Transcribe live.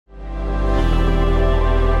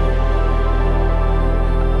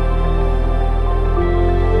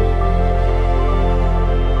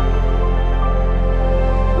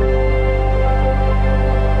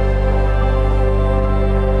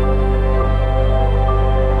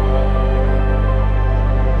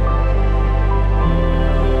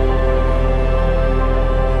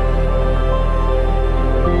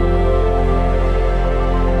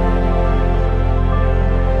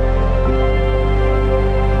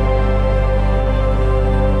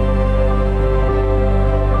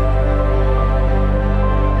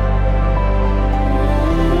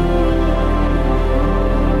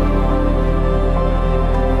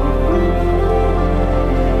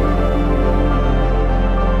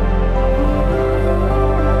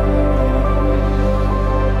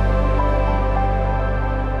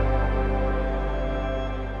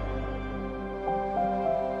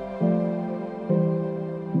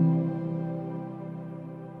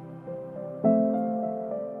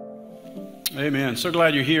Amen. So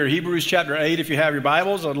glad you're here. Hebrews chapter 8, if you have your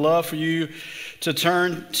Bibles, I'd love for you to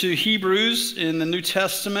turn to Hebrews in the New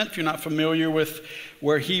Testament. If you're not familiar with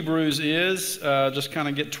where Hebrews is, just kind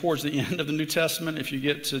of get towards the end of the New Testament. If you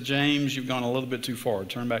get to James, you've gone a little bit too far.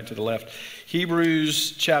 Turn back to the left.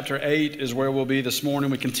 Hebrews chapter 8 is where we'll be this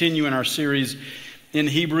morning. We continue in our series in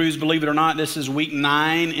Hebrews. Believe it or not, this is week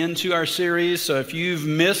 9 into our series. So if you've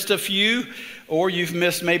missed a few, or you've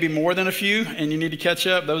missed maybe more than a few and you need to catch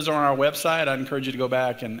up, those are on our website. I'd encourage you to go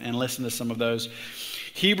back and listen to some of those.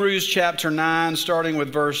 Hebrews chapter 9, starting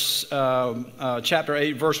with chapter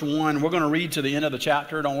 8, verse 1. We're going to read to the end of the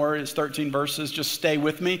chapter. Don't worry, it's 13 verses. Just stay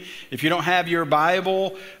with me. If you don't have your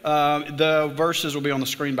Bible, the verses will be on the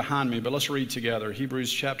screen behind me. But let's read together.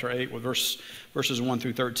 Hebrews chapter 8 with verses 1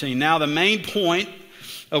 through 13. Now, the main point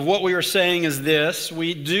of what we are saying is this.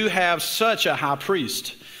 We do have such a high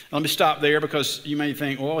priest. Let me stop there because you may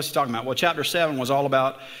think, well, what's he talking about? Well, chapter 7 was all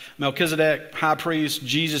about Melchizedek, high priest,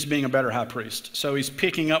 Jesus being a better high priest. So he's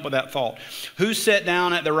picking up with that thought. Who sat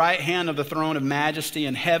down at the right hand of the throne of majesty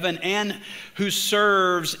in heaven and who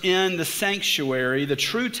serves in the sanctuary, the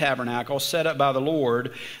true tabernacle set up by the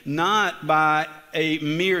Lord, not by a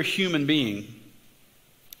mere human being.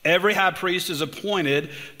 Every high priest is appointed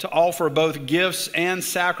to offer both gifts and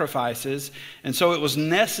sacrifices, and so it was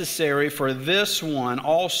necessary for this one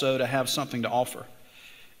also to have something to offer.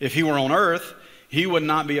 If he were on earth, he would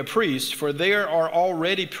not be a priest, for there are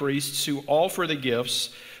already priests who offer the gifts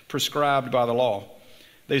prescribed by the law.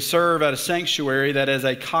 They serve at a sanctuary that is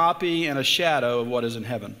a copy and a shadow of what is in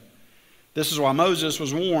heaven. This is why Moses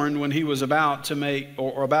was warned when he was about to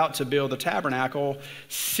build the tabernacle,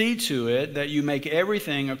 see to it that you make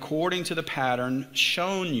everything according to the pattern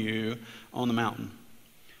shown you on the mountain.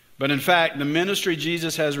 But in fact, the ministry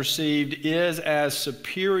Jesus has received is as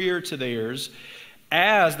superior to theirs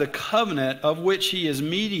as the covenant of which he is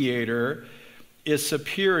mediator is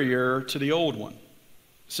superior to the old one,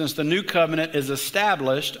 since the new covenant is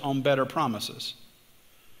established on better promises.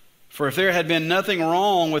 For if there had been nothing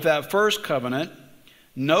wrong with that first covenant,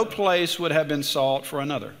 no place would have been sought for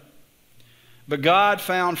another. But God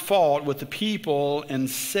found fault with the people and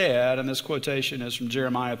said, and this quotation is from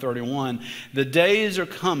Jeremiah 31, "The days are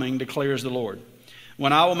coming, declares the Lord,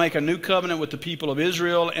 when I will make a new covenant with the people of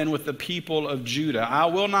Israel and with the people of Judah. I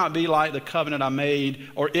will not be like the covenant I made,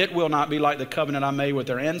 or it will not be like the covenant I made with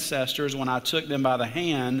their ancestors when I took them by the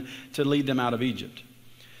hand to lead them out of Egypt.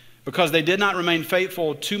 Because they did not remain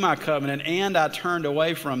faithful to my covenant, and I turned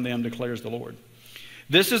away from them, declares the Lord.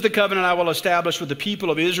 This is the covenant I will establish with the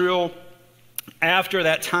people of Israel after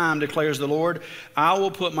that time, declares the Lord. I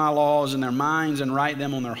will put my laws in their minds and write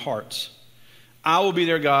them on their hearts. I will be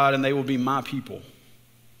their God, and they will be my people.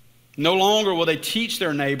 No longer will they teach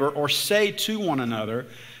their neighbor or say to one another,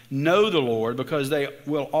 know the Lord, because they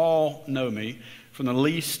will all know me, from the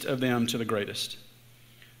least of them to the greatest.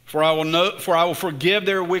 For I will forgive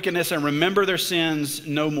their wickedness and remember their sins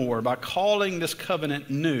no more. By calling this covenant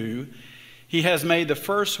new, he has made the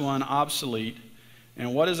first one obsolete.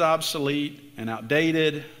 And what is obsolete and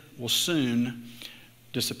outdated will soon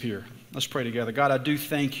disappear." Let's pray together. God, I do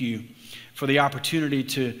thank you for the opportunity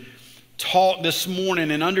to talk this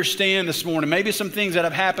morning and understand this morning. Maybe some things that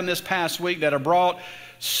have happened this past week that have brought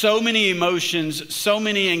so many emotions, so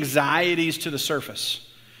many anxieties to the surface.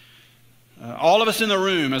 All of us in the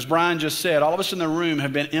room, as Brian just said, all of us in the room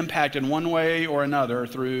have been impacted one way or another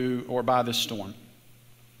through or by this storm.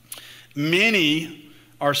 Many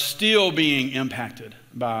are still being impacted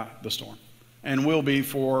by the storm and will be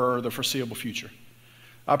for the foreseeable future.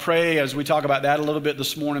 I pray as we talk about that a little bit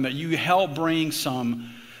this morning that you help bring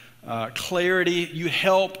some clarity, you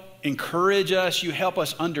help encourage us, you help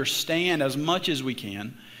us understand as much as we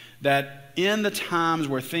can that in the times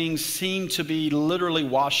where things seem to be literally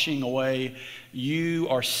washing away, you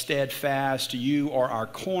are steadfast, you are our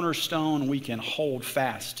cornerstone, we can hold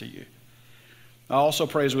fast to you. I also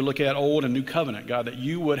pray as we look at Old and New Covenant, God, that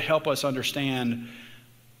you would help us understand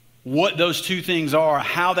what those two things are,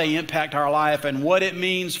 how they impact our life, and what it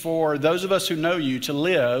means for those of us who know you to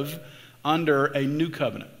live under a new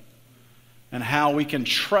covenant, and how we can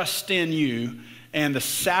trust in you and the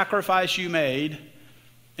sacrifice you made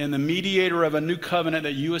and the mediator of a new covenant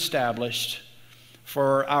that you established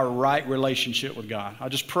for our right relationship with God. I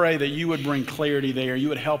just pray that you would bring clarity there. You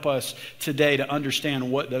would help us today to understand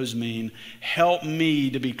what those mean. Help me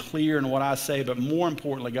to be clear in what I say, but more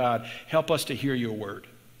importantly, God, help us to hear your word.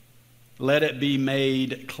 Let it be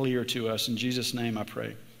made clear to us. In Jesus' name I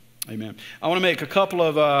pray. Amen. I want to make a couple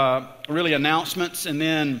of really announcements and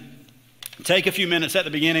then take a few minutes at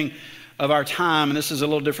the beginning of our time. And this is a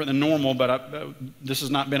little different than normal, but this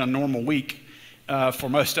has not been a normal week for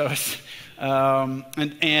most of us.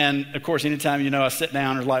 And of course, anytime I sit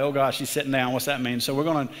down, it's like, oh gosh, he's sitting down. What's that mean? So we're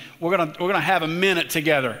gonna have a minute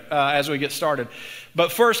together as we get started.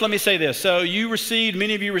 But first, let me say this. So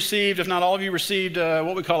many of you received, if not all of you received,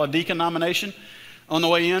 what we call a deacon nomination on the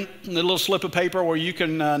way in. A little slip of paper where you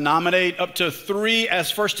can nominate up to 3,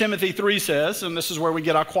 as 1 Timothy 3 says, and this is where we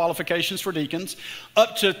get our qualifications for deacons,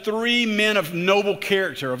 up to 3 men of noble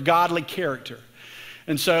character, of godly character.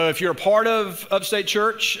 And so if you're a part of Upstate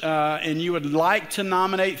Church and you would like to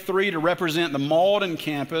nominate 3 to represent the Mauldin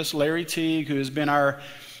campus, Larry Teague, who has been our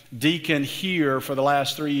deacon here for the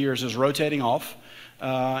last 3 years, is rotating off.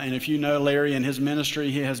 And if you know Larry and his ministry,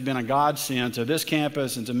 he has been a godsend to this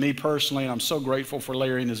campus and to me personally, and I'm so grateful for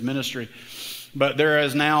Larry and his ministry. But there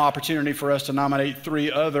is now opportunity for us to nominate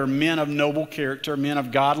 3 other men of noble character, men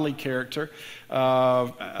of godly character,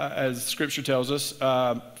 as Scripture tells us,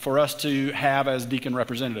 for us to have as deacon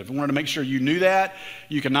representative. I wanted to make sure you knew that.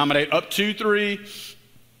 You can nominate up to 3,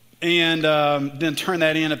 and then turn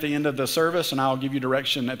that in at the end of the service, and I'll give you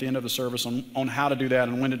direction at the end of the service on how to do that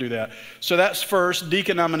and when to do that. So that's first,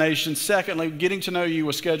 deacon nomination. Secondly, getting to know you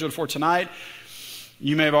was scheduled for tonight.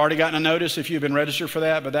 You may have already gotten a notice if you've been registered for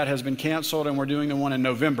that, but that has been canceled, and we're doing the one in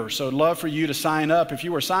November. So I'd love for you to sign up. If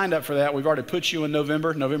you were signed up for that, we've already put you in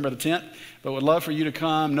November the 10th, but would love for you to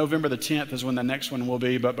come. November the 10th is when the next one will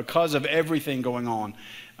be, but because of everything going on,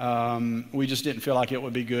 we just didn't feel like it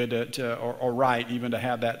would be good or right even to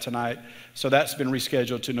have that tonight. So that's been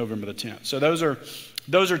rescheduled to November the 10th. So those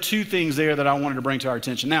are 2 things there that I wanted to bring to our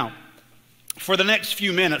attention. Now, for the next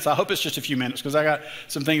few minutes, I hope it's just a few minutes because I got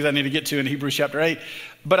some things I need to get to in Hebrews chapter 8.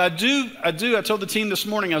 But I told the team this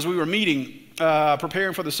morning as we were meeting,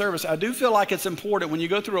 preparing for the service, I do feel like it's important when you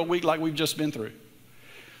go through a week like we've just been through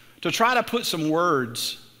to try to put some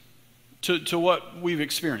words to what we've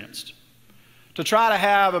experienced. To try to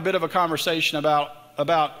have a bit of a conversation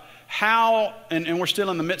about how, and we're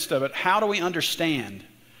still in the midst of it, how do we understand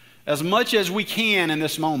as much as we can in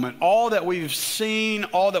this moment, all that we've seen,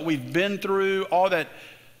 all that we've been through, all that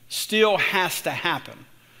still has to happen.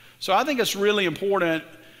 So I think it's really important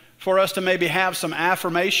for us to maybe have some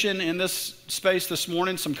affirmation in this space this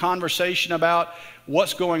morning, some conversation about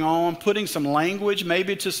what's going on, putting some language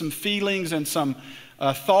maybe to some feelings and some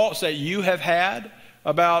thoughts that you have had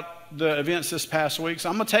about the events this past week. So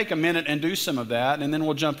I'm going to take a minute and do some of that, and then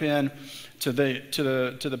we'll jump in to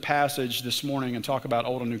the passage this morning and talk about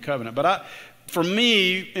Old and New Covenant. But for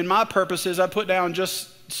me, in my purposes, I put down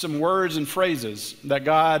just some words and phrases that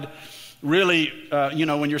God really,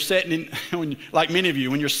 when you're sitting in, like many of you,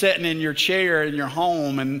 when you're sitting in your chair in your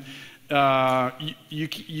home and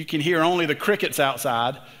you can hear only the crickets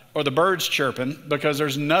outside or the birds chirping because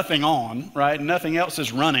there's nothing on, right? Nothing else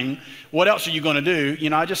is running. What else are you going to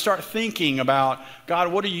do? I just start thinking about,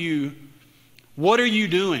 God, what are you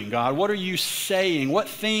doing, God? What are you saying? What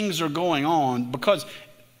things are going on? Because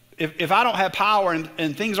if I don't have power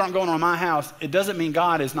and things aren't going on in my house, it doesn't mean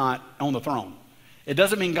God is not on the throne. It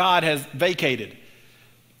doesn't mean God has vacated.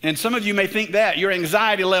 And some of you may think that. Your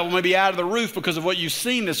anxiety level may be out of the roof because of what you've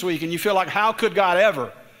seen this week, and you feel like, how could God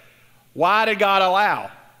ever? Why did God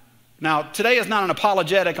allow? Now, today is not an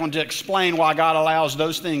apologetic on to explain why God allows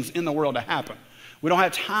those things in the world to happen. We don't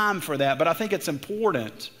have time for that, but I think it's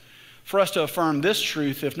important for us to affirm this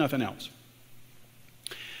truth, if nothing else.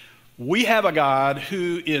 We have a God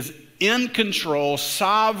who is in control,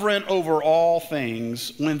 sovereign over all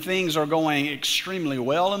things when things are going extremely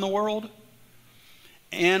well in the world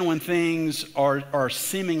and when things are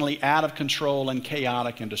seemingly out of control and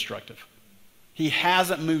chaotic and destructive. He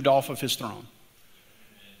hasn't moved off of his throne.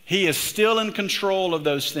 He is still in control of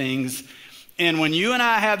those things. And when you and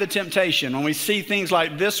I have the temptation, when we see things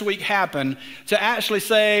like this week happen, to actually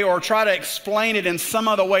say or try to explain it in some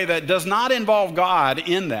other way that does not involve God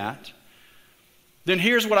in that, then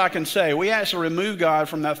here's what I can say. We actually remove God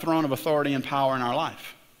from that throne of authority and power in our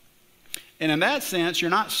life. And in that sense,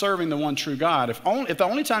 you're not serving the one true God. If the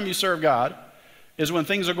only time you serve God is when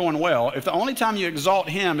things are going well, if the only time you exalt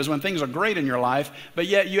him is when things are great in your life, but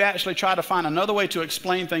yet you actually try to find another way to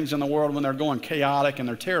explain things in the world when they're going chaotic and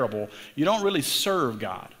they're terrible, you don't really serve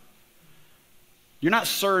God. You're not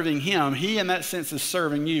serving him. He, in that sense, is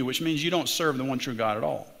serving you, which means you don't serve the one true God at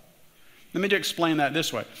all. Let me just explain that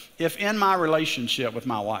this way. If in my relationship with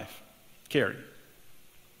my wife, Carrie,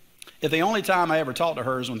 if the only time I ever talked to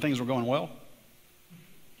her is when things were going well,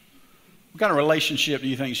 what kind of relationship do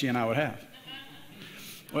you think she and I would have?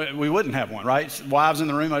 We wouldn't have one, right? Wives in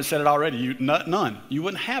the room, I said it already, none. You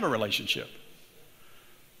wouldn't have a relationship,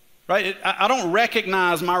 right? I don't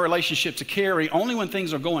recognize my relationship to Carrie only when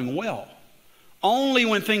things are going well. Only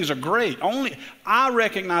when things are great. Only I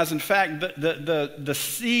recognize, in fact, the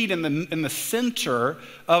seed in the center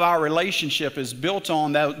of our relationship is built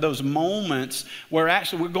on those moments where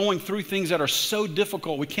actually we're going through things that are so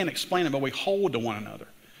difficult we can't explain it, but we hold to one another.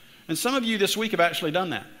 And some of you this week have actually done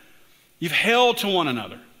that. You've held to one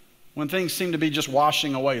another when things seem to be just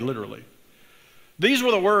washing away, literally. These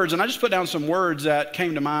were the words, and I just put down some words that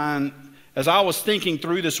came to mind as I was thinking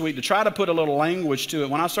through this week to try to put a little language to it.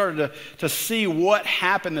 When I started to see what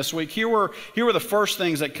happened this week, here were the first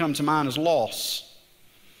things that come to mind is loss.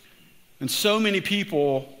 And so many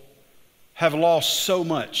people have lost so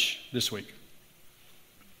much this week.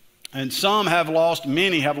 And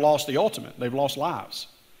many have lost the ultimate. They've lost lives.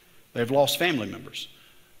 They've lost family members.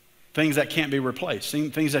 Things that can't be replaced.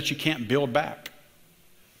 Things that you can't build back.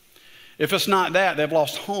 If it's not that, they've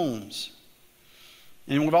lost homes.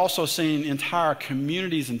 And we've also seen entire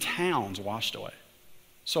communities and towns washed away.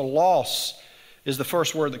 So loss is the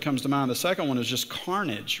first word that comes to mind. The second one is just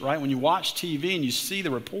carnage, right? When you watch TV and you see the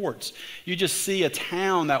reports, you just see a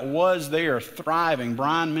town that was there thriving.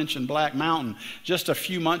 Brian mentioned Black Mountain. Just a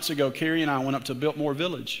few months ago, Carrie and I went up to Biltmore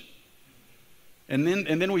Village. And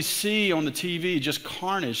then we see on the TV just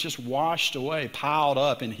carnage, just washed away, piled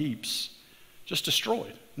up in heaps, just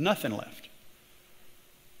destroyed, nothing left.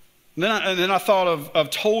 And then I thought of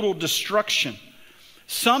total destruction.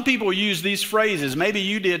 Some people use these phrases, maybe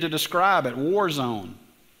you did, to describe it, war zone.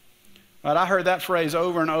 Right? I heard that phrase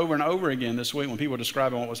over and over and over again this week when people were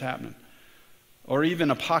describing what was happening. Or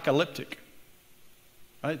even apocalyptic.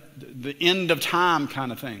 Right? The end of time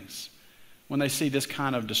kind of things when they see this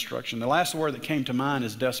kind of destruction. The last word that came to mind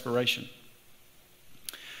is desperation.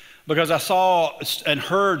 Because I saw and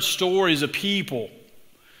heard stories of people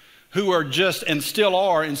who are just, and still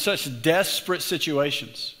are, in such desperate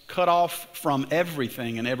situations, cut off from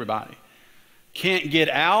everything and everybody. Can't get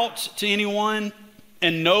out to anyone,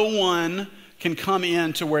 and no one can come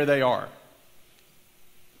in to where they are.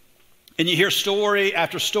 And you hear story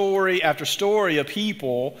after story after story of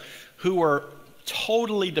people who are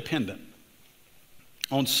totally dependent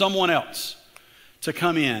on someone else to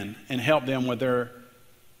come in and help them with their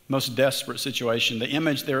most desperate situation. The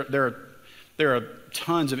image, there are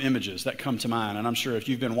tons of images that come to mind, and I'm sure if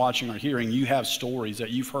you've been watching or hearing, you have stories that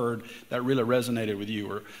you've heard that really resonated with you.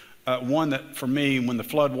 Or one that, for me, when the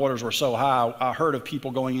flood waters were so high, I heard of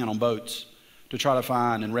people going in on boats to try to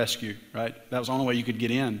find and rescue, right? That was the only way you could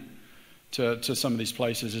get in to some of these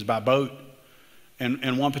places is by boat.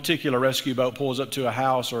 And one particular rescue boat pulls up to a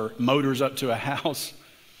house or motors up to a house,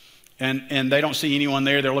 and they don't see anyone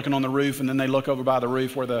there. They're looking on the roof, and then they look over by the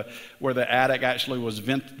roof where the attic actually was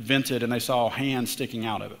vented, and they saw a hand sticking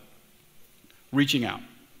out of it, reaching out.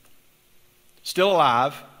 Still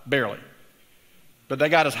alive, barely. But they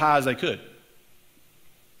got as high as they could.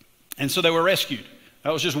 And so they were rescued.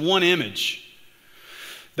 That was just one image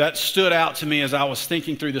that stood out to me as I was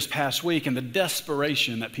thinking through this past week and the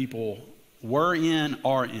desperation that people are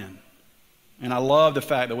in. And I love the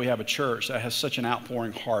fact that we have a church that has such an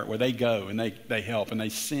outpouring heart where they go and they help and they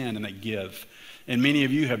send and they give. And many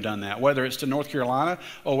of you have done that, whether it's to North Carolina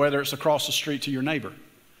or whether it's across the street to your neighbor.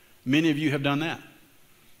 Many of you have done that.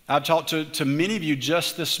 I've talked to many of you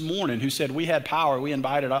just this morning who said we had power. We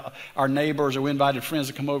invited our neighbors or we invited friends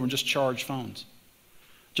to come over and just charge phones.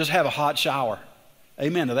 Just have a hot shower.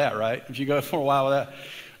 Amen to that, right? If you go for a while with that,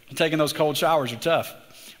 taking those cold showers are tough,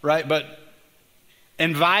 right? But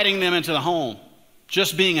inviting them into the home,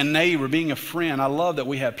 just being a neighbor, being a friend. I love that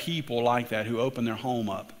we have people like that who open their home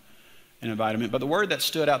up and invite them in. But the word that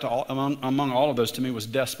stood out among all of those to me was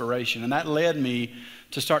desperation. And that led me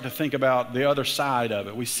to start to think about the other side of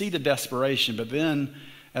it. We see the desperation, but then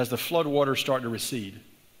as the flood waters start to recede,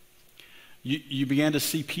 you began to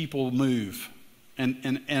see people move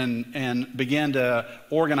and begin to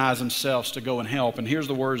organize themselves to go and help. And here's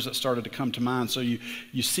the words that started to come to mind. So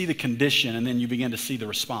you see the condition, and then you begin to see the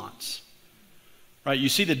response. Right? You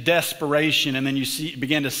see the desperation, and then you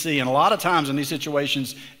begin to see, and a lot of times in these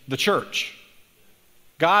situations, the church,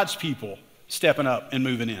 God's people stepping up and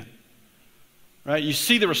moving in. Right? You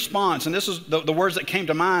see the response, and this is the words that came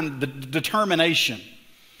to mind, the determination,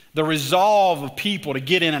 the resolve of people to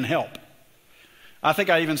get in and help. I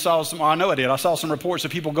think I even saw I know I did. I saw some reports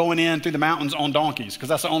of people going in through the mountains on donkeys because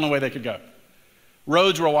that's the only way they could go.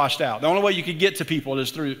 Roads were washed out. The only way you could get to people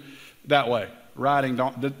is through that way, riding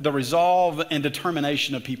the resolve and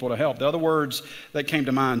determination of people to help. The other words that came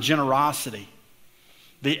to mind, generosity,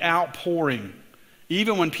 the outpouring,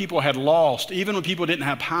 even when people had lost, even when people didn't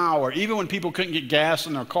have power, even when people couldn't get gas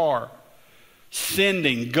in their car,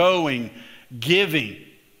 sending, going, giving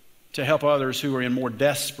to help others who were in more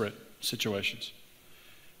desperate situations.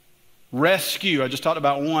 Rescue, I just talked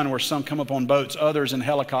about one where some come up on boats, others in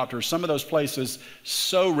helicopters. Some of those places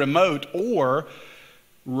so remote, or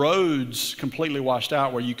roads completely washed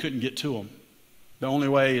out where you couldn't get to them. The only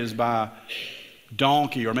way is by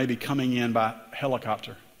donkey or maybe coming in by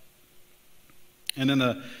helicopter. And then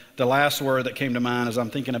the last word that came to mind as I'm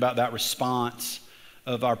thinking about that response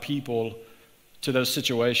of our people to those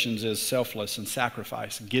situations is selfless and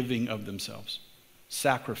sacrifice, giving of themselves.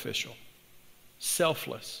 Sacrificial,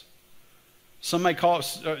 selfless. Some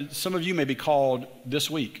of you may be called this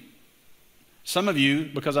week. Some of you,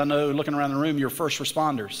 because I know looking around the room, you're first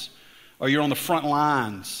responders, or you're on the front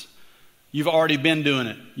lines. You've already been doing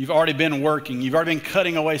it. You've already been working. You've already been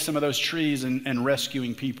cutting away some of those trees and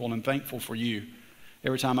rescuing people, and I'm thankful for you.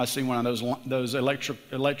 Every time I see one of those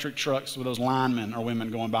electric trucks with those linemen or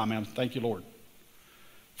women going by, man, thank you, Lord,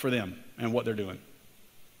 for them and what they're doing.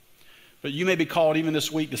 But you may be called even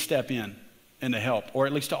this week to step in and to help, or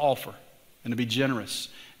at least to offer and to be generous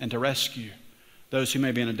and to rescue those who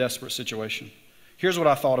may be in a desperate situation. Here's what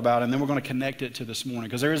I thought about, and then we're going to connect it to this morning,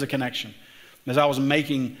 because there is a connection. As I was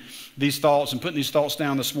making these thoughts and putting these thoughts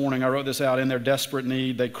down this morning, I wrote this out. In their desperate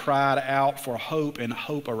need, they cried out for hope, and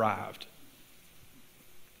hope arrived.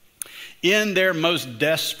 In their most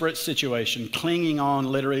desperate situation, clinging on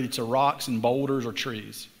literally to rocks and boulders or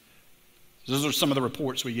trees. Those are some of the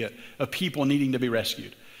reports we get of people needing to be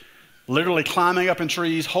rescued. Literally climbing up in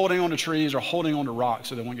trees, holding onto trees, or holding onto rocks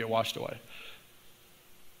so they won't get washed away.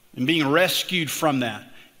 And being rescued from that.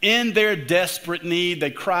 In their desperate need,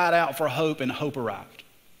 they cried out for hope, and hope arrived.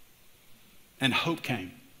 And hope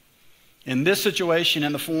came. In this situation,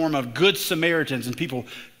 in the form of good Samaritans and people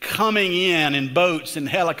coming in boats and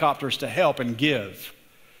helicopters to help and give.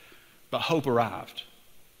 But hope arrived.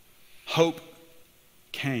 Hope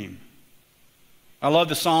came. I love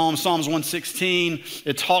the Psalms 116.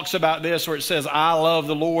 It talks about this where it says, I love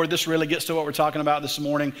the Lord. This really gets to what we're talking about this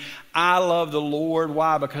morning. I love the Lord.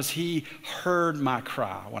 Why? Because he heard my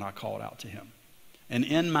cry when I called out to him. And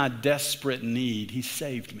in my desperate need, he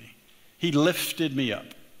saved me. He lifted me up.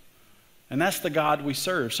 And that's the God we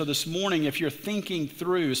serve. So this morning, if you're thinking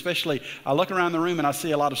through, especially, I look around the room and I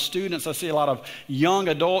see a lot of students, I see a lot of young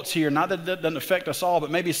adults here. Not that that doesn't affect us all,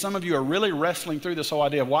 but maybe some of you are really wrestling through this whole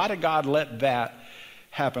idea of why did God let that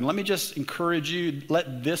happen? Let me just encourage you,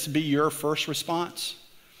 let this be your first response.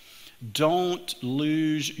 Don't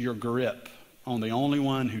lose your grip on the only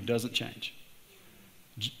one who doesn't change.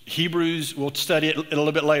 Hebrews, we'll study it a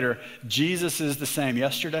little bit later. Jesus is the same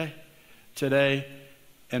yesterday, today,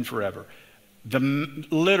 and forever.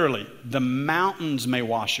 Literally, the mountains may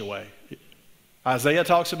wash away. Isaiah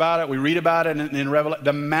talks about it. We read about it in Revelation.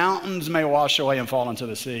 The mountains may wash away and fall into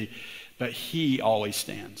the sea, but he always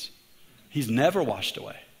stands. He's never washed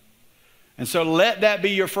away. And so let that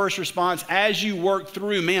be your first response as you work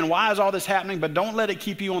through, man, why is all this happening? But don't let it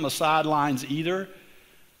keep you on the sidelines either.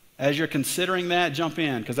 As you're considering that, jump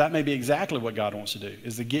in, because that may be exactly what God wants to do,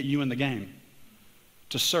 is to get you in the game,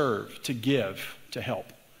 to serve, to give, to help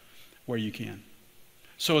where you can.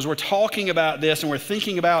 So as we're talking about this and we're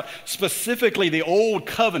thinking about specifically the Old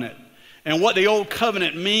Covenant and what the Old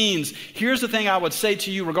Covenant means, here's the thing I would say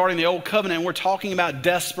to you regarding the Old Covenant, and we're talking about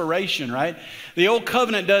desperation, right? The Old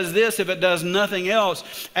Covenant does this if it does nothing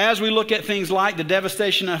else. As we look at things like the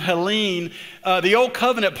devastation of Helene, the Old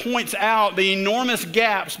Covenant points out the enormous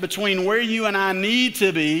gaps between where you and I need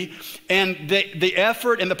to be and the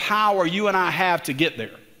effort and the power you and I have to get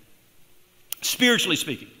there. Spiritually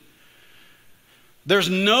speaking.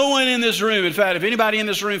 There's no one in this room, in fact, if anybody in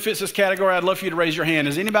this room fits this category, I'd love for you to raise your hand.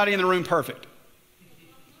 Is anybody in the room perfect?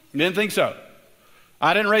 Didn't think so.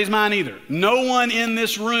 I didn't raise mine either. No one in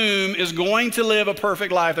this room is going to live a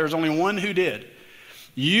perfect life. There's only one who did.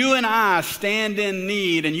 You and I stand in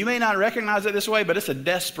need, and you may not recognize it this way, but it's a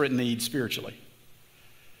desperate need spiritually.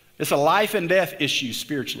 It's a life and death issue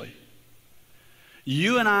spiritually.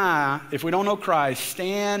 You and I, if we don't know Christ,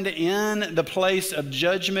 stand in the place of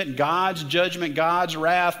judgment, God's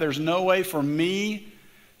wrath. There's no way for me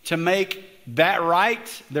to make that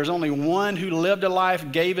right. There's only one who lived a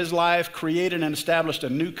life, gave his life, created and established a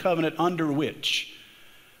new covenant under which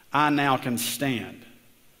I now can stand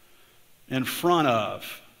in front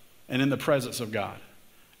of and in the presence of God.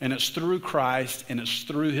 And it's through Christ, and it's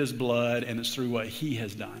through his blood, and it's through what he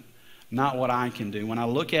has done, not what I can do. When I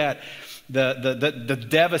look at the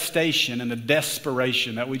devastation and the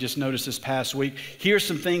desperation that we just noticed this past week, here's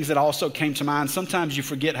some things that also came to mind. Sometimes you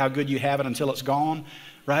forget how good you have it until it's gone,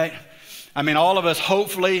 right? I mean, all of us,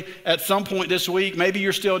 hopefully, at some point this week, maybe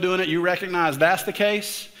you're still doing it, you recognize that's the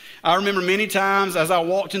case. I remember many times as I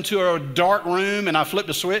walked into a dark room and I flipped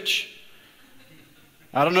a switch.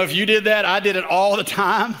 I don't know if you did that. I did it all the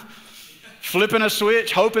time. flipping a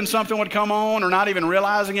switch, hoping something would come on, or not even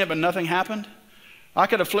realizing it, but nothing happened. I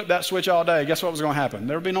could have flipped that switch all day. Guess what was going to happen?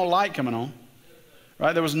 There would be no light coming on.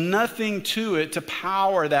 Right? There was nothing to it to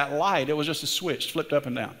power that light. It was just a switch flipped up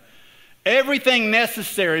and down. Everything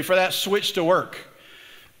necessary for that switch to work,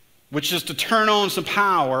 which is to turn on some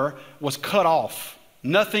power, was cut off.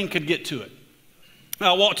 Nothing could get to it.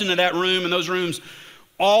 I walked into that room, and those rooms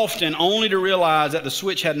often, only to realize that the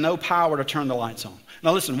switch had no power to turn the lights on.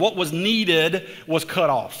 Now listen, what was needed was cut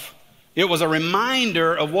off. It was a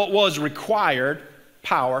reminder of what was required,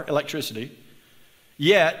 power, electricity,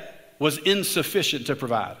 yet was insufficient to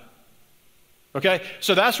provide. Okay?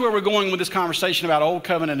 So that's where we're going with this conversation about Old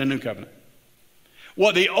Covenant and New Covenant.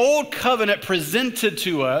 What the Old Covenant presented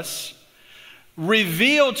to us,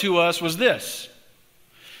 revealed to us, was this.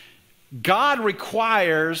 God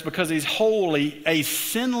requires, because he's holy, a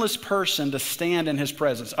sinless person to stand in his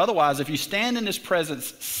presence. Otherwise, if you stand in his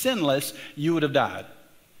presence sinless, you would have died.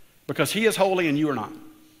 Because he is holy and you are not.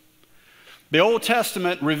 The Old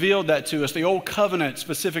Testament revealed that to us. The Old Covenant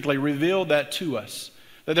specifically revealed that to us.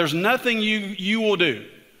 That there's nothing you will do.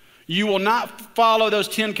 You will not follow those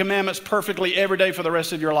 10 commandments perfectly every day for the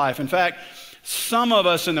rest of your life. In fact, some of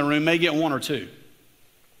us in the room may get 1 or 2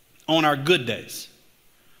 on our good days.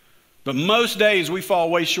 But most days we fall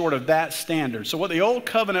way short of that standard. So what the Old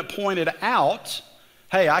Covenant pointed out,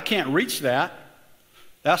 hey, I can't reach that.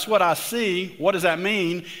 That's what I see. What does that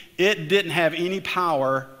mean? It didn't have any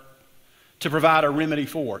power to provide a remedy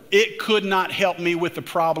for. It could not help me with the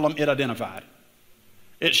problem it identified.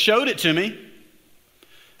 It showed it to me.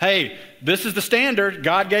 Hey, this is the standard.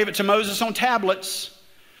 God gave it to Moses on tablets.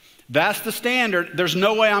 That's the standard. There's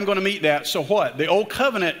no way I'm going to meet that. So what? The Old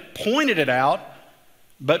Covenant pointed it out,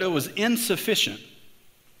 but it was insufficient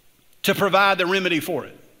to provide the remedy for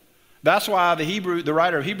it. That's why the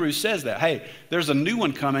writer of Hebrews says that. Hey, there's a new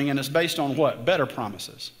one coming, and it's based on what? Better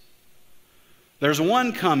promises. There's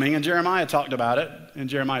one coming, and Jeremiah talked about it in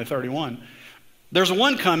Jeremiah 31. There's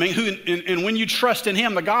one coming who, and when you trust in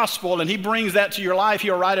him, the gospel, and he brings that to your life,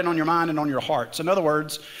 he'll write it on your mind and on your hearts. In other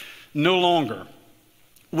words, no longer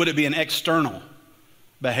would it be an external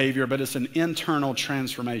behavior, but it's an internal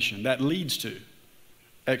transformation that leads to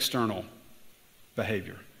external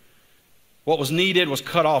behavior. What was needed was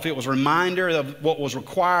cut off. It was a reminder of what was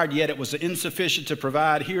required, yet it was insufficient to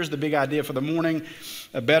provide. Here's the big idea for the morning.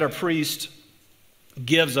 A better priest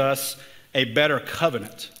gives us a better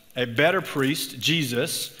covenant. A better priest,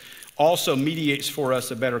 Jesus, also mediates for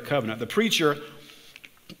us a better covenant. The preacher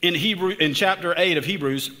in chapter 8 of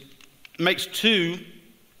Hebrews makes 2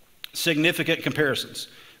 significant comparisons.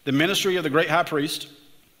 The ministry of the great high priest,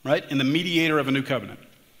 right, and the mediator of a new covenant.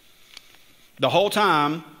 The whole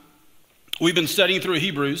time we've been studying through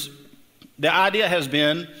Hebrews, the idea has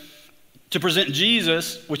been to present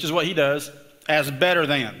Jesus, which is what he does, as better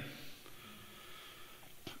than.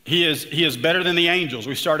 He is better than the angels.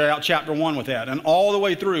 We started out chapter 1 with that. And all the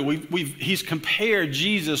way through, he's compared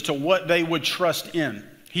Jesus to what they would trust in.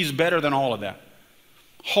 He's better than all of that.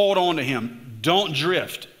 Hold on to him. Don't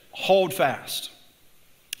drift. Hold fast.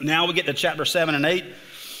 Now we get to chapter 7 and 8,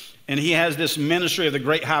 and he has this ministry of the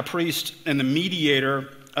great high priest and the mediator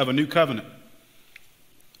of a new covenant.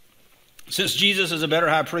 Since Jesus is a better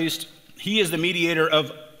high priest, he is the mediator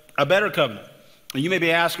of a better covenant. And you may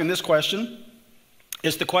be asking this question.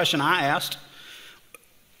 It's the question I asked.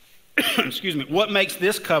 Excuse me. What makes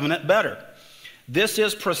this covenant better? This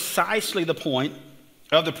is precisely the point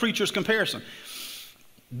of the preacher's comparison.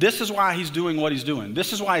 This is why he's doing what he's doing.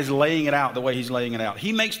 This is why he's laying it out the way he's laying it out.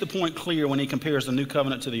 He makes the point clear when he compares the new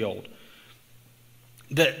covenant to the old.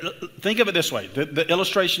 Think of it this way. The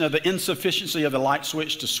illustration of the insufficiency of the light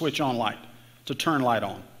switch to switch on light, to turn light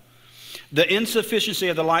on. The insufficiency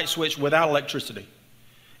of the light switch without electricity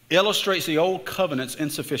illustrates the old covenant's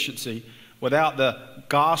insufficiency without the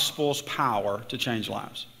gospel's power to change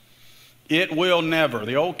lives. It will never.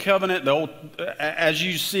 The old covenant, as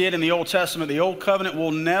you see it in the Old Testament, the old covenant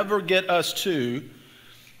will never get us to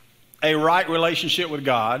a right relationship with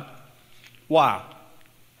God. Why?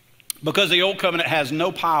 Because the old covenant has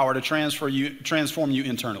no power to transform you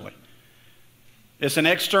internally. It's an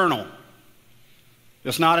external.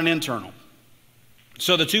 It's not an internal.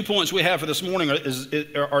 So the 2 points we have for this morning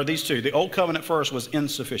are these 2. The old covenant first was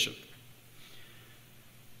insufficient.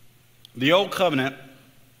 The old covenant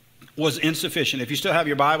was insufficient. If you still have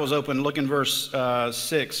your Bibles open, look in verse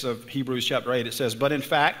 6 of Hebrews chapter 8. It says, "But in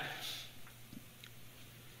fact,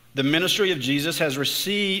 the ministry of Jesus has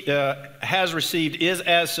received is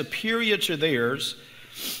as superior to theirs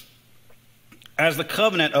as the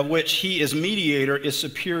covenant of which he is mediator is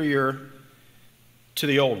superior to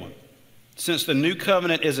the old one." since the new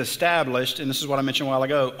covenant is established, and this is what I mentioned a while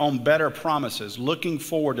ago, on better promises, looking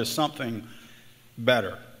forward to something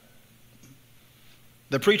better.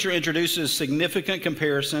 The preacher introduces significant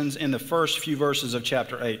comparisons in the first few verses of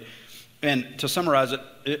chapter 8. And to summarize it,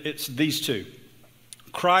 it's these two.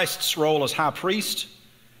 Christ's role as high priest,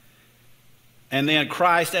 and then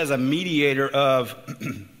Christ as a mediator of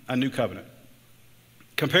a new covenant.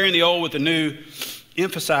 Comparing the old with the new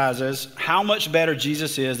emphasizes how much better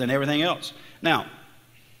Jesus is than everything else. Now,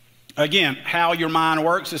 again, how your mind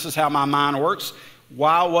works, this is how my mind works.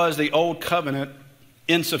 Why was the old covenant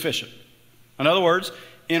insufficient? In other words,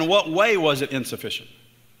 in what way was it insufficient?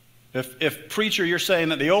 If preacher, you're saying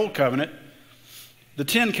that the old covenant, the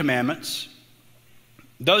 10 commandments,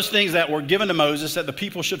 those things that were given to Moses that the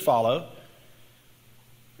people should follow,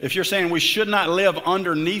 if you're saying we should not live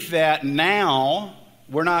underneath that now,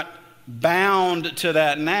 we're not bound to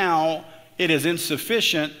that now, it is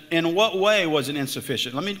insufficient. In what way was it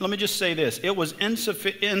insufficient? Let me just say this. It was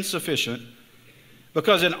insufficient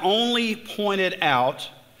because it only pointed out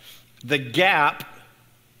the gap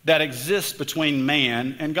that exists between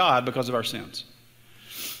man and God because of our sins.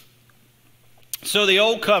 So the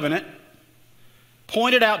old covenant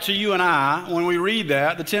pointed out to you and I, when we read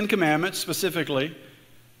that, the 10 commandments specifically,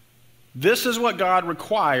 this is what God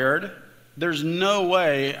required. There's no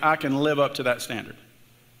way I can live up to that standard.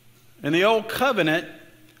 And the old covenant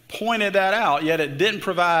pointed that out, yet it didn't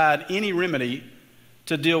provide any remedy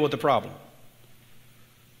to deal with the problem.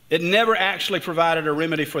 It never actually provided a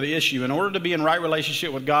remedy for the issue. In order to be in right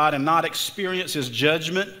relationship with God and not experience his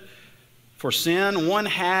judgment for sin, one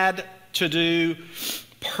had to do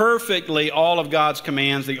perfectly all of God's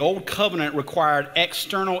commands. The old covenant required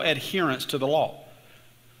external adherence to the law.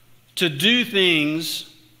 To do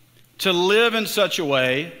things, to live in such a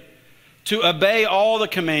way, to obey all the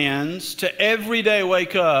commands, to every day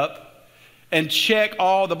wake up and check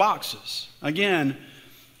all the boxes. Again,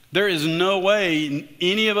 there is no way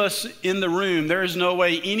any of us in the room, there is no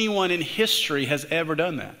way anyone in history has ever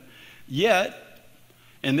done that. Yet,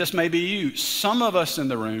 and this may be you, some of us in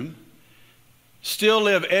the room still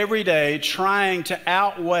live every day trying to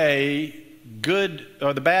outweigh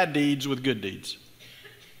the bad deeds with good deeds.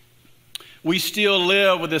 We still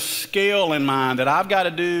live with this scale in mind that I've got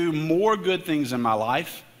to do more good things in my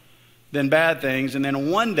life than bad things. And then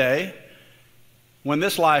one day, when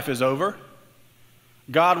this life is over,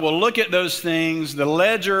 God will look at those things, the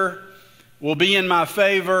ledger will be in my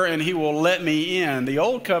favor, and he will let me in. The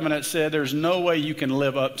old covenant said there's no way you can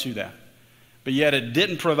live up to that. But yet it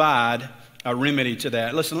didn't provide a remedy to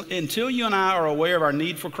that. Listen, until you and I are aware of our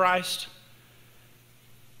need for Christ,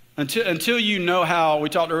 until you know how, we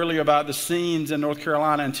talked earlier about the scenes in North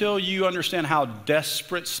Carolina, until you understand how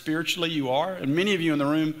desperate spiritually you are, and many of you in the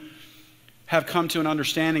room have come to an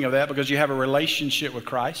understanding of that because you have a relationship with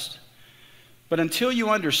Christ. But until you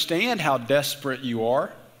understand how desperate you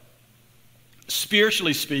are,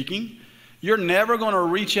 spiritually speaking, you're never going to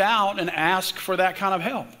reach out and ask for that kind of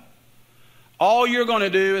help. All you're going to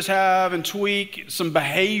do is have and tweak some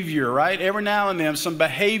behavior, right? Every now and then, some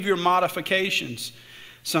behavior modifications,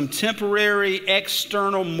 some temporary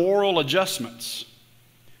external moral adjustments.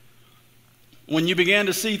 When you begin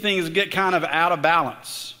to see things get kind of out of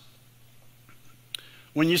balance,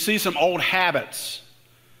 when you see some old habits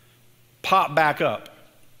pop back up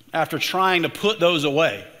after trying to put those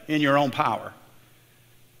away in your own power,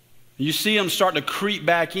 you see them start to creep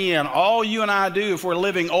back in. All you and I do, if we're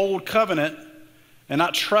living old covenant and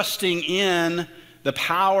not trusting in the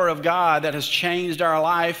power of God that has changed our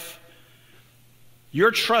life,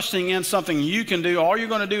 you're trusting in something you can do. All you're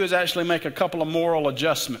going to do is actually make a couple of moral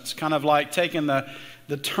adjustments, kind of like taking the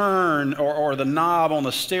turn or the knob on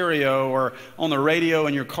the stereo or on the radio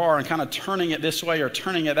in your car and kind of turning it this way or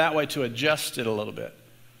turning it that way to adjust it a little bit.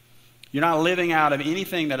 You're not living out of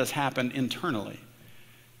anything that has happened internally.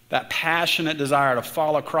 That passionate desire to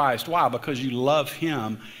follow Christ. Why? Because you love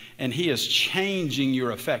him and he is changing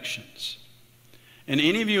your affections. And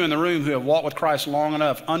any of you in the room who have walked with Christ long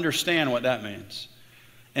enough understand what that means.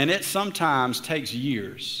 And it sometimes takes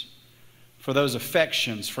years for those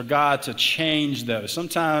affections, for God to change those.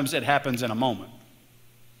 Sometimes it happens in a moment.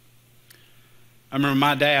 I remember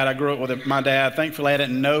my dad, I grew up with my dad. Thankfully, I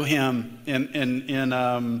didn't know him and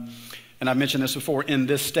I mentioned this before, in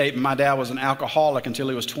this state. My dad was an alcoholic until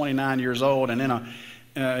he was 29 years old. And then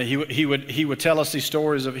he would tell us these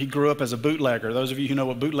stories of, he grew up as a bootlegger. Those of you who know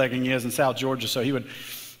what bootlegging is in South Georgia. So he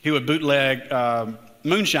would bootleg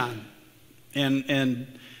moonshine. And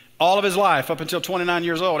all of his life, up until 29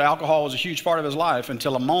 years old, alcohol was a huge part of his life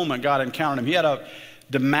until a moment God encountered him. He had a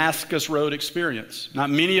Damascus Road experience.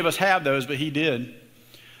 Not many of us have those, but he did.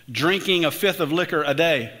 drinking a fifth of liquor a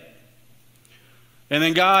day. And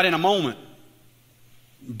then God, in a moment,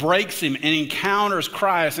 breaks him and encounters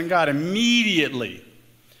Christ, and God immediately,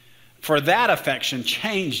 for that affection,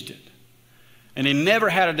 changed it. And he never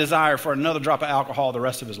had a desire for another drop of alcohol the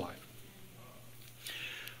rest of his life.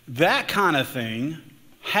 That kind of thing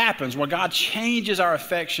happens where God changes our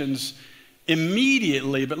affections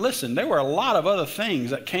immediately. But listen, there were a lot of other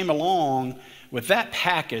things that came along with that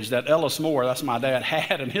package that Ellis Moore, that's my dad,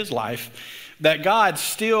 had in his life, that God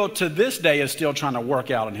still, to this day, is still trying to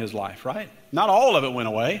work out in his life, right? Not all of it went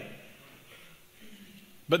away.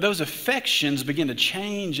 But those affections begin to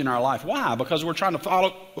change in our life. Why? Because we're trying to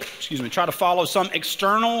follow some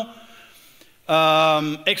external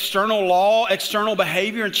law, external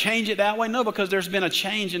behavior, and change it that way? No, because there's been a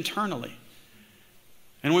change internally.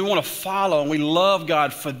 And we want to follow, and we love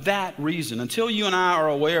God for that reason. Until you and I are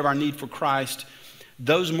aware of our need for Christ,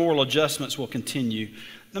 those moral adjustments will continue.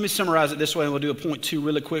 Let me summarize it this way, and we'll do a point 2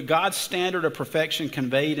 really quick. God's standard of perfection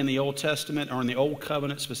conveyed in the Old Testament, or in the Old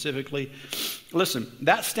Covenant specifically. Listen,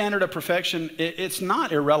 that standard of perfection, it's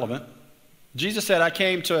not irrelevant. Jesus said, I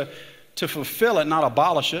came to fulfill it, not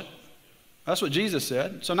abolish it. That's what Jesus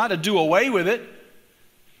said. So not to do away with it.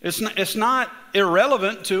 It's not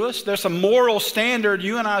irrelevant to us. There's a moral standard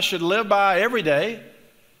you and I should live by every day.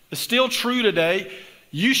 It's still true today.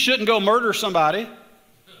 You shouldn't go murder somebody.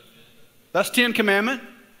 That's 10 Commandment.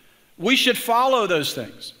 We should follow those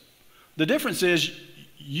things. The difference is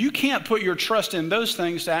you can't put your trust in those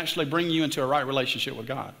things to actually bring you into a right relationship with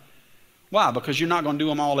God. Why? Because you're not going to do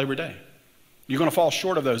them all every day. You're going to fall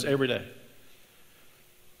short of those every day.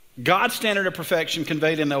 God's standard of perfection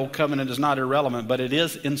conveyed in the Old Covenant is not irrelevant, but it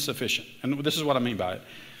is insufficient. And this is what I mean by it.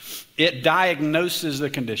 It diagnoses the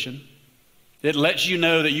condition. It lets you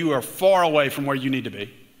know that you are far away from where you need to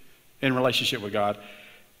be in relationship with God,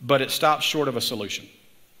 but it stops short of a solution.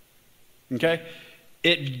 Okay?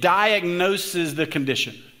 It diagnoses the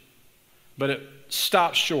condition, but it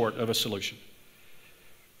stops short of a solution.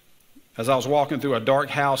 As I was walking through a dark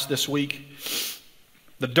house this week,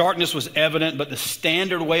 the darkness was evident, but the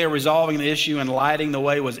standard way of resolving the issue and lighting the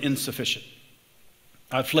way was insufficient.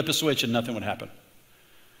 I'd flip a switch and nothing would happen.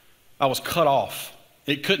 I was cut off.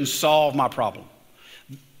 It couldn't solve my problem.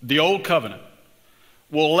 The Old Covenant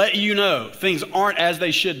will let you know things aren't as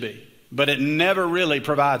they should be, but it never really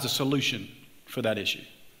provides a solution for that issue.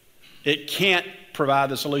 It can't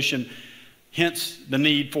provide the solution, hence the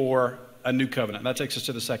need for a new covenant. That takes us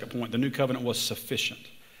to the second point. The new covenant was sufficient.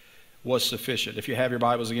 Was sufficient. If you have your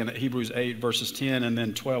Bibles again at Hebrews 8, verses 10 and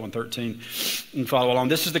then 12 and 13, you can follow along.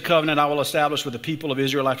 This is the covenant I will establish with the people of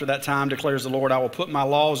Israel after that time, declares the Lord. I will put my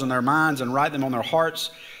laws in their minds and write them on their hearts.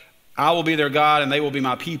 I will be their God, and they will be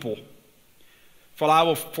my people. For I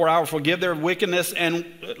will forgive their wickedness, and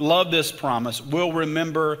love this promise, will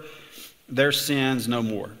remember their sins no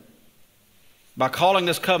more. By calling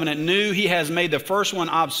this covenant new, he has made the first one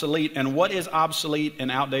obsolete, and what is obsolete and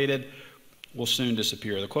outdated will soon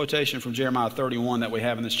disappear. The quotation from Jeremiah 31 that we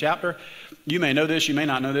have in this chapter, you may know this, you may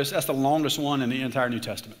not know this, that's the longest one in the entire New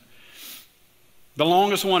Testament. The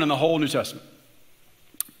longest one in the whole New Testament.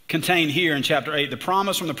 Contained here in chapter 8, the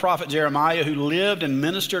promise from the prophet Jeremiah, who lived and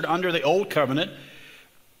ministered under the Old Covenant,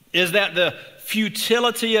 is that the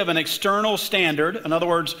futility of an external standard, in other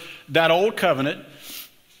words, that Old Covenant,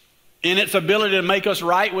 in its ability to make us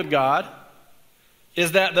right with God,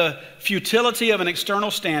 is that the futility of an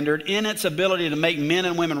external standard in its ability to make men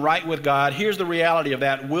and women right with God, here's the reality of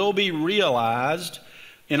that, will be realized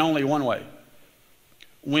in only one way.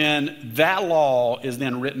 When that law is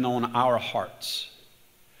then written on our hearts.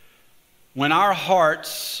 When our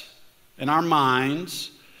hearts and our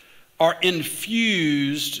minds are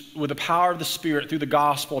infused with the power of the Spirit through the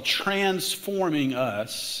gospel, transforming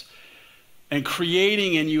us and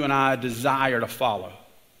creating in you and I a desire to follow.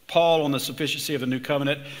 Paul on the sufficiency of the new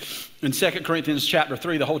covenant. In 2 Corinthians chapter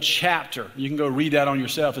 3, the whole chapter, you can go read that on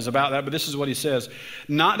yourself, is about that, but this is what he says.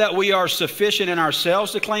 Not that we are sufficient in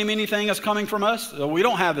ourselves to claim anything as coming from us. We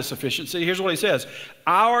don't have the sufficiency. Here's what he says.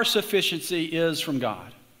 Our sufficiency is from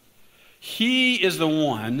God. He is the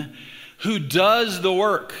one who does the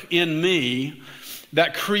work in me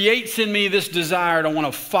that creates in me this desire to want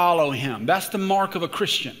to follow him. That's the mark of a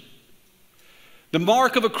Christian. The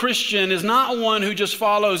mark of a Christian is not one who just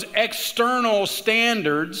follows external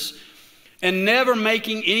standards and never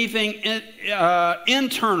making anything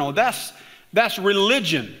internal. That's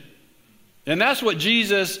religion. And that's what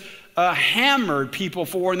Jesus hammered people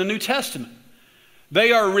for in the New Testament.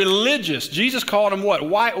 They are religious. Jesus called them what?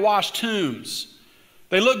 Whitewashed tombs.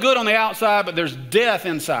 They look good on the outside, but there's death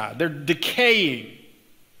inside. They're decaying.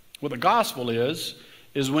 What the gospel is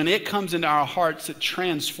is when it comes into our hearts, it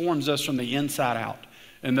transforms us from the inside out,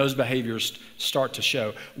 and those behaviors start to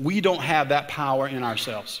show. We don't have that power in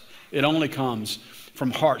ourselves. It only comes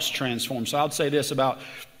from hearts transformed. So I would say this about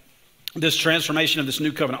this transformation of this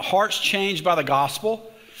new covenant. Hearts changed by the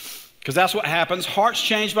gospel, because that's what happens. Hearts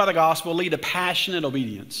changed by the gospel lead to passionate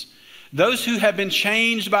obedience. Those who have been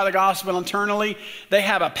changed by the gospel internally, they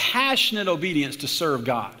have a passionate obedience to serve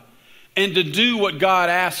God and to do what God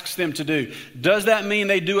asks them to do. Does that mean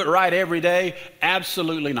they do it right every day?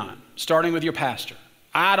 Absolutely not. Starting with your pastor.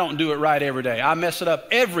 I don't do it right every day. I mess it up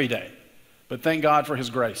every day. But thank God for his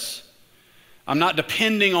grace. I'm not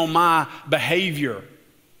depending on my behavior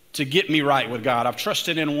to get me right with God. I've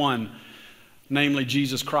trusted in one, namely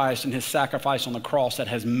Jesus Christ and his sacrifice on the cross that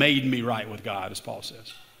has made me right with God, as Paul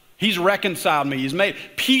says. He's reconciled me. He's made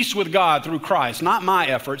peace with God through Christ, not my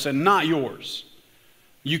efforts and not yours.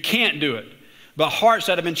 You can't do it. But hearts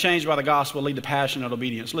that have been changed by the gospel lead to passionate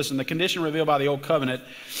obedience. Listen, the condition revealed by the old covenant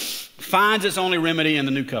finds its only remedy in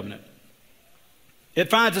the new covenant.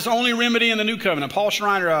 It finds its only remedy in the new covenant. Paul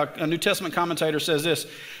Schreiner, a New Testament commentator, says this: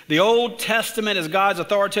 the Old Testament is God's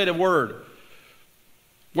authoritative word.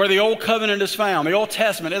 Where the old covenant is found, the Old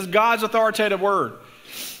Testament is God's authoritative word.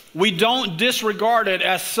 We don't disregard it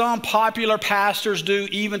as some popular pastors do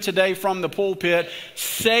even today from the pulpit.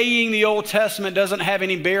 Saying the Old Testament doesn't have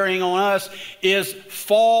any bearing on us is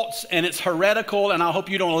false and it's heretical, and I hope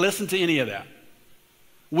you don't listen to any of that.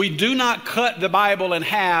 We do not cut the Bible in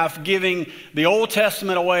half, giving the Old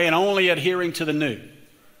Testament away and only adhering to the New.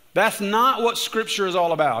 That's not what Scripture is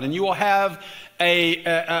all about, and you will have a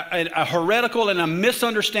heretical and a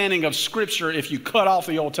misunderstanding of Scripture if you cut off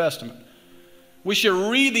the Old Testament. We should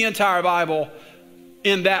read the entire Bible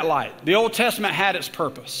in that light. The Old Testament had its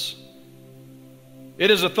purpose. It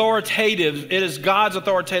is authoritative. It is God's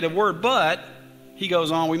authoritative word. But, he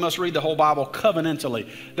goes on, we must read the whole Bible covenantally.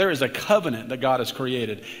 There is a covenant that God has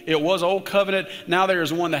created. It was old covenant. Now there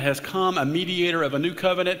is one that has come, a mediator of a new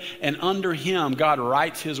covenant. And under him, God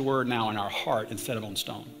writes his word now in our heart instead of on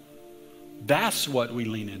stone. That's what we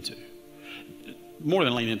lean into. More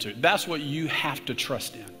than lean into. That's what you have to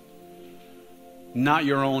trust in. Not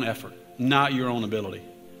your own effort, not your own ability.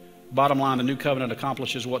 Bottom line, the new covenant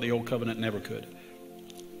accomplishes what the old covenant never could.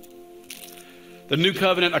 The new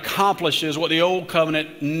covenant accomplishes what the old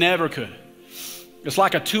covenant never could. It's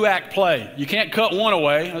like a two-act play. You can't cut one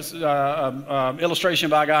away. That's an illustration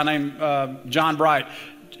by a guy named John Bright.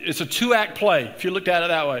 It's a two-act play, if you looked at it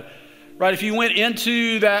that way. Right? If you went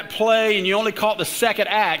into that play and you only caught the second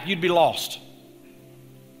act, you'd be lost.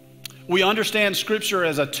 We understand Scripture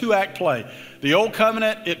as a two-act play. The old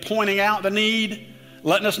covenant, it pointing out the need,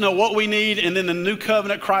 letting us know what we need, and then the new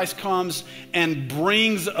covenant, Christ comes and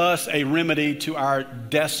brings us a remedy to our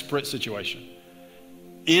desperate situation.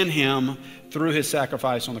 In him, through his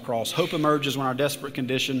sacrifice on the cross. Hope emerges when our desperate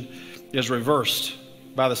condition is reversed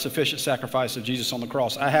by the sufficient sacrifice of Jesus on the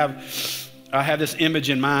cross. I have this image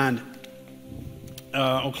in mind.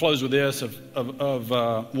 I'll close with this of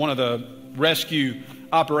one of the rescue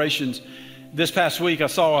operations. This past week I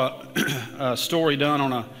saw a story done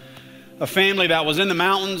on a family that was in the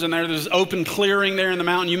mountains, and there's this open clearing there in the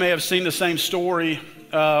mountain. You may have seen the same story.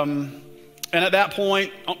 And at that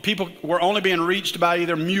point, people were only being reached by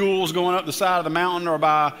either mules going up the side of the mountain or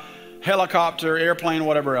by helicopter, airplane,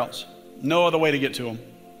 whatever else. No other way to get to them.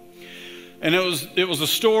 And it was a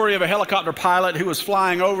story of a helicopter pilot who was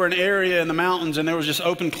flying over an area in the mountains, and there was just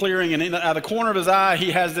open clearing, and out of the corner of his eye,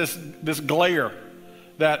 he has this glare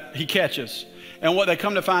that he catches. And what they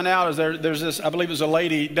come to find out is there's this, I believe it was a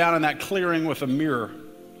lady down in that clearing with a mirror.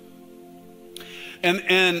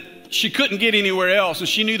 And she couldn't get anywhere else, and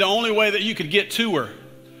she knew the only way that you could get to her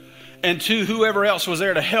and to whoever else was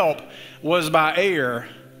there to help was by air.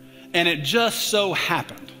 And it just so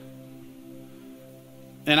happened.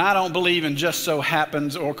 And I don't believe in just so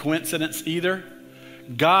happens or coincidence either.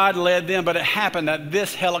 God led them, but it happened that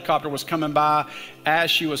this helicopter was coming by as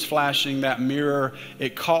she was flashing that mirror.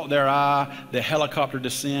 It caught their eye. The helicopter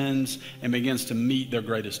descends and begins to meet their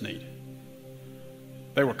greatest need.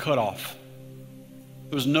 They were cut off.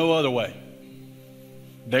 There was no other way.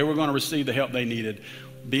 They were going to receive the help they needed.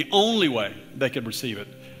 The only way they could receive it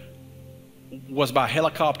was by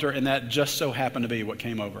helicopter, and that just so happened to be what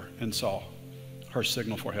came over and saw her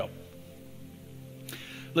signal for help.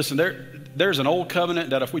 Listen, there's an old covenant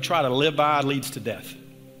that if we try to live by leads to death.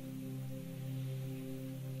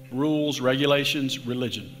 Rules, regulations,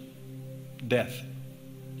 religion, death.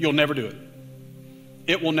 You'll never do it.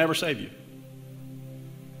 It will never save you.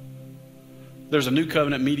 There's a new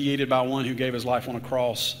covenant mediated by one who gave his life on a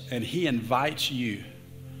cross, and he invites you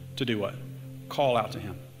to do what? Call out to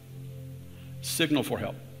him. Signal for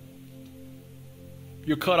help.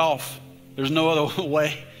 You're cut off. There's no other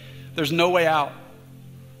way. There's no way out.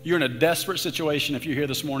 You're in a desperate situation if you're here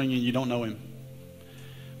this morning and you don't know him.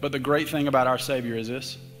 But the great thing about our Savior is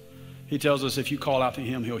this. He tells us if you call out to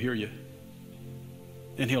him, he'll hear you.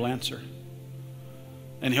 And he'll answer.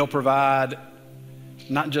 And he'll provide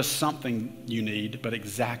not just something you need, but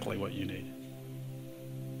exactly what you need.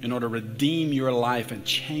 In order to redeem your life and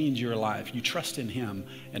change your life, you trust in him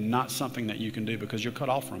and not something that you can do because you're cut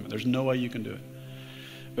off from it. There's no way you can do it.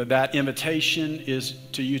 But that invitation is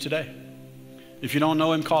to you today. If you don't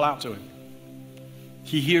know him, call out to him.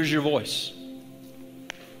 He hears your voice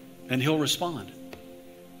and he'll respond.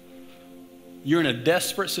 You're in a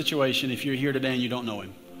desperate situation if you're here today and you don't know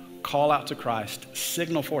him. Call out to Christ,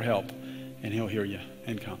 signal for help, and he'll hear you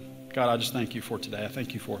and come. God, I just thank you for today. I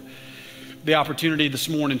thank you for the opportunity this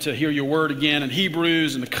morning to hear your word again in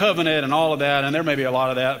Hebrews and the covenant and all of that. And there may be a lot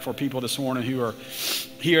of that for people this morning who are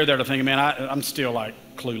here that are thinking, man, I'm still like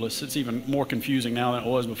clueless. It's even more confusing now than it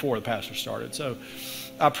was before the pastor started. So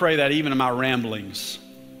I pray that even in my ramblings,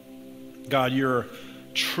 God, your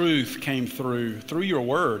truth came through your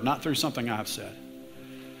word, not through something I've said.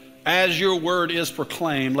 As your word is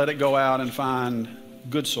proclaimed, let it go out and find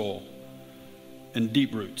good soil and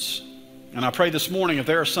deep roots. And I pray this morning, if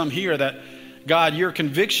there are some here that, God, your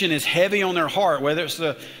conviction is heavy on their heart, whether it's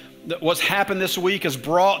what's happened this week has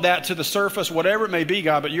brought that to the surface, whatever it may be,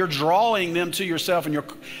 God, but you're drawing them to yourself and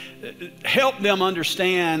help them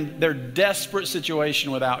understand their desperate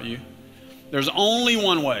situation without you. There's only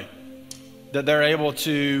one way that they're able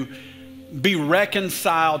to be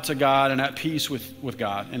reconciled to God and at peace with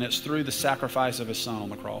God, and it's through the sacrifice of his son on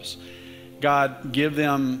the cross. God, give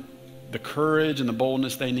them the courage and the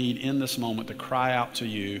boldness they need in this moment to cry out to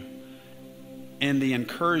you, and the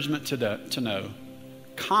encouragement to know,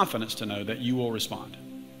 confidence to know that you will respond.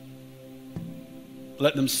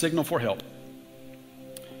 Let them signal for help.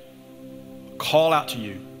 Call out to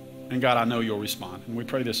you, and God, I know you'll respond. And we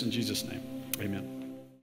pray this in Jesus' name. Amen.